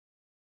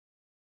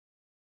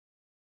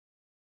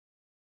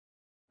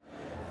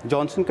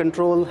Johnson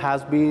Controls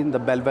has been the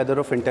bellwether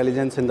of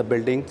intelligence in the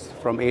buildings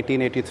from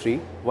 1883,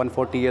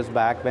 140 years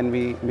back, when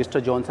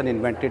Mr. Johnson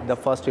invented the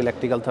first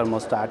electrical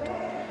thermostat.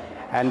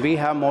 And we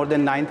have more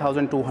than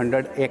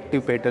 9,200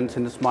 active patents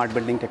in the smart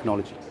building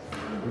technology.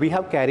 We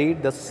have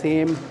carried the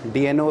same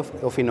DNA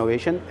of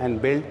innovation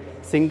and built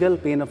single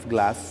pane of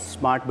glass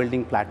smart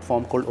building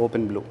platform called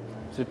OpenBlue.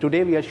 So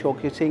today we are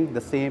showcasing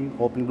the same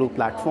OpenBlue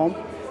platform,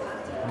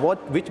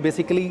 which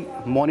basically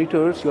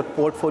monitors your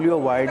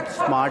portfolio-wide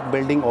smart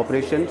building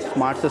operations,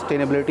 smart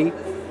sustainability,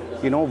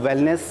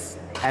 wellness,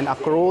 and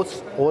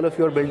across all of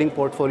your building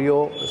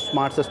portfolio,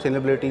 smart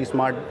sustainability,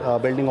 smart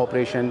building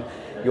operation,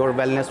 your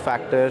wellness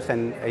factors,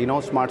 and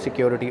smart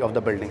security of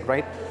the building,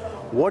 right?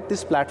 What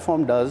this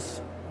platform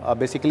does,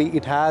 basically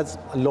it has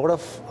a lot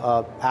of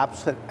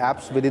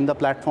apps within the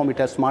platform. It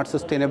has smart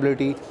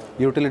sustainability,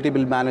 utility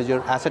bill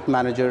manager, asset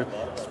manager,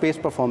 space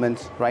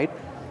performance, right?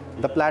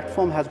 The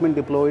platform has been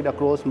deployed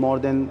across more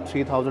than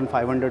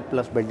 3,500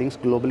 plus buildings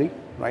globally,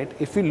 right?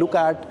 If we look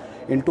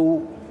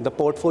into the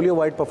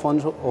portfolio-wide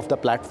performance of the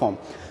platform,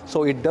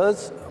 so it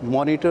does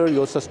monitor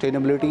your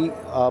sustainability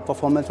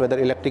performance, whether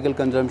electrical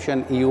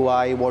consumption,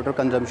 EUI, water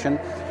consumption.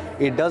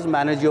 It does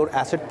manage your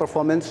asset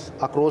performance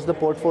across the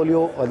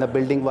portfolio or the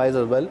building-wise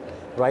as well,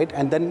 right?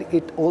 And then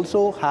it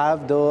also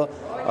have the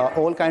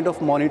all kind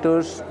of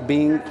monitors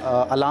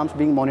alarms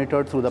being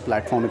monitored through the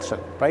platform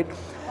itself, right?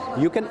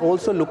 You can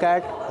also look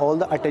at all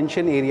the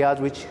attention areas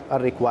which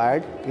are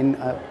required in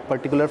a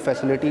particular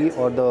facility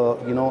or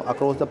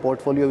across the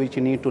portfolio which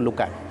you need to look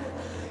at.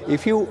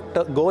 If you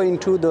go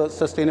into the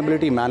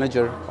sustainability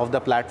manager of the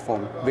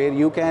platform, where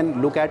you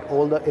can look at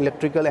all the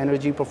electrical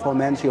energy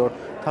performance, your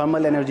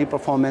thermal energy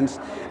performance,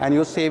 and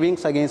your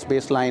savings against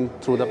baseline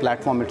through the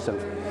platform itself.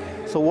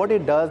 So what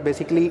it does,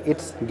 basically,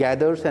 it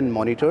gathers and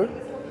monitor.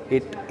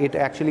 It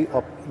actually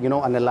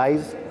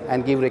analyze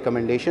and give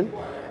recommendation.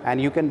 And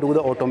you can do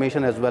the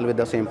automation as well with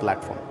the same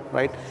platform,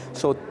 right?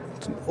 So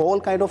all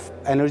kind of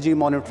energy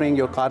monitoring,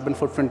 your carbon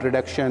footprint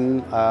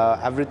reduction,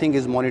 everything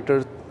is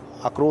monitored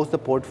across the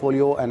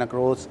portfolio and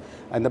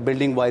the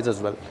building wise as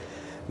well.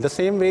 The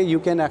same way you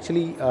can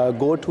actually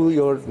go to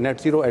your net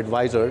zero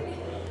advisor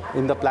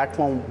in the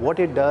platform. What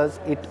it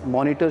does, it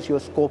monitors your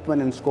scope 1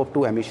 and scope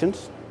 2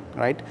 emissions,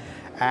 right?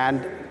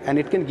 And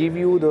it can give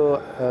you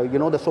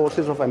the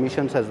sources of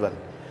emissions as well.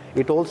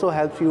 It also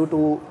helps you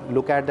to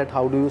look at that,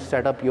 how do you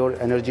set up your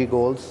energy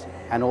goals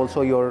and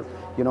also your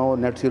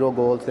net zero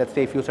goals. Let's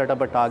say if you set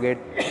up a target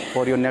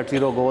for your net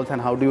zero goals,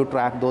 and how do you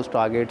track those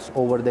targets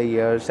over the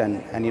years,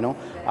 and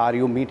are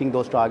you meeting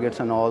those targets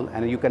and all,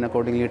 and you can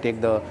accordingly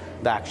take the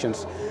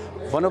actions.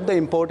 One of the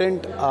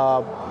important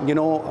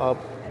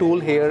tool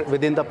here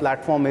within the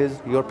platform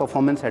is your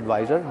performance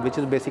advisor, which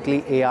is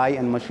basically AI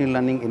and machine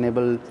learning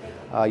enabled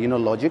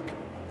logic.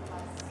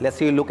 Let's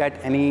say you look at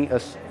any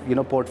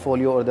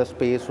portfolio or the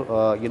space,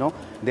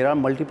 there are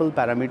multiple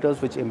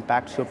parameters which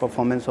impacts your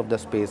performance of the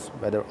space,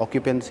 whether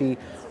occupancy,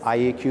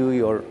 IAQ,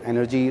 your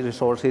energy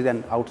resources,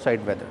 and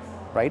outside weather,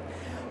 right?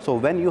 So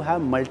when you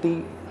have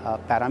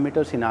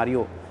multi-parameter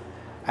scenario,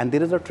 and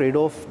there is a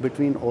trade-off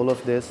between all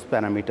of these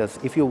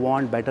parameters. If you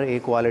want better air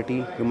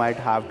quality, you might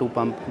have to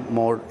pump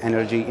more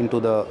energy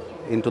into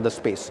the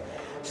space.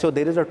 So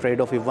there is a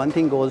trade-off. If one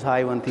thing goes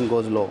high, one thing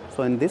goes low.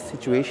 So in this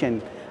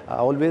situation,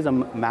 always a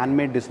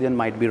man-made decision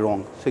might be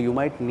wrong. So you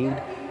might need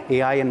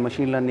AI and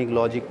machine learning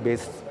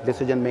logic-based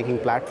decision-making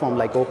platform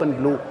like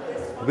OpenBlue,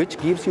 which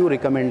gives you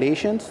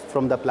recommendations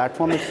from the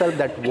platform itself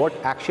that what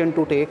action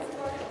to take,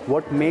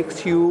 what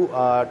makes you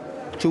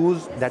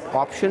choose that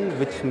option,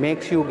 which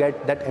makes you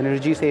get that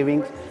energy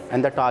savings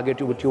and the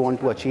target which you want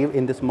to achieve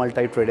in this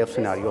multi-trade-off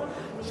scenario.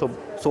 So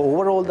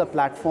overall, the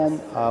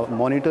platform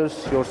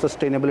monitors your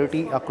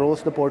sustainability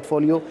across the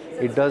portfolio.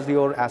 It does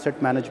your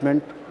asset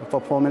management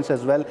performance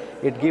as well.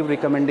 It gives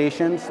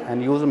recommendations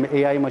and use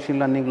AI machine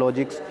learning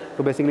logics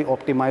to basically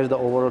optimize the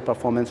overall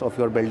performance of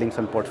your buildings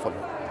and portfolio.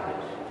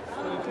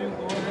 So if you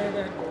go ahead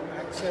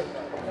and accept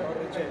or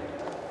reject,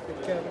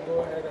 it can go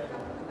ahead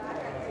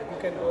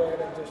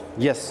and just...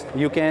 Yes,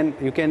 you can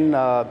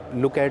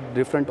look at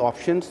different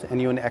options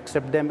and you can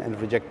accept them and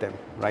reject them,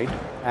 right?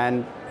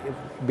 And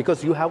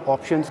because you have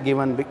options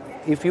given,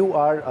 if you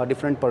are a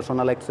different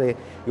persona, like say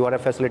you are a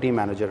facility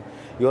manager,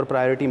 your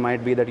priority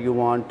might be that you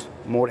want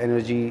more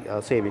energy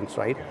savings,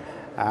 right?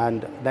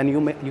 And then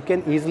you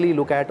can easily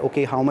look at,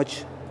 okay, how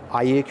much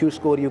IAQ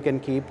score you can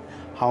keep,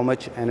 how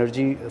much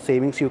energy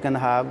savings you can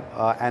have,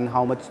 and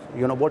how much,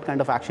 what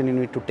kind of action you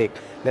need to take.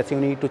 Let's say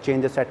you need to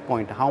change a set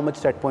point, how much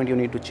set point you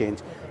need to change.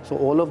 So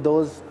all of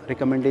those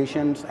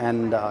recommendations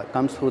and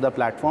comes through the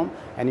platform,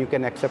 and you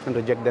can accept and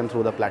reject them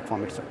through the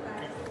platform itself.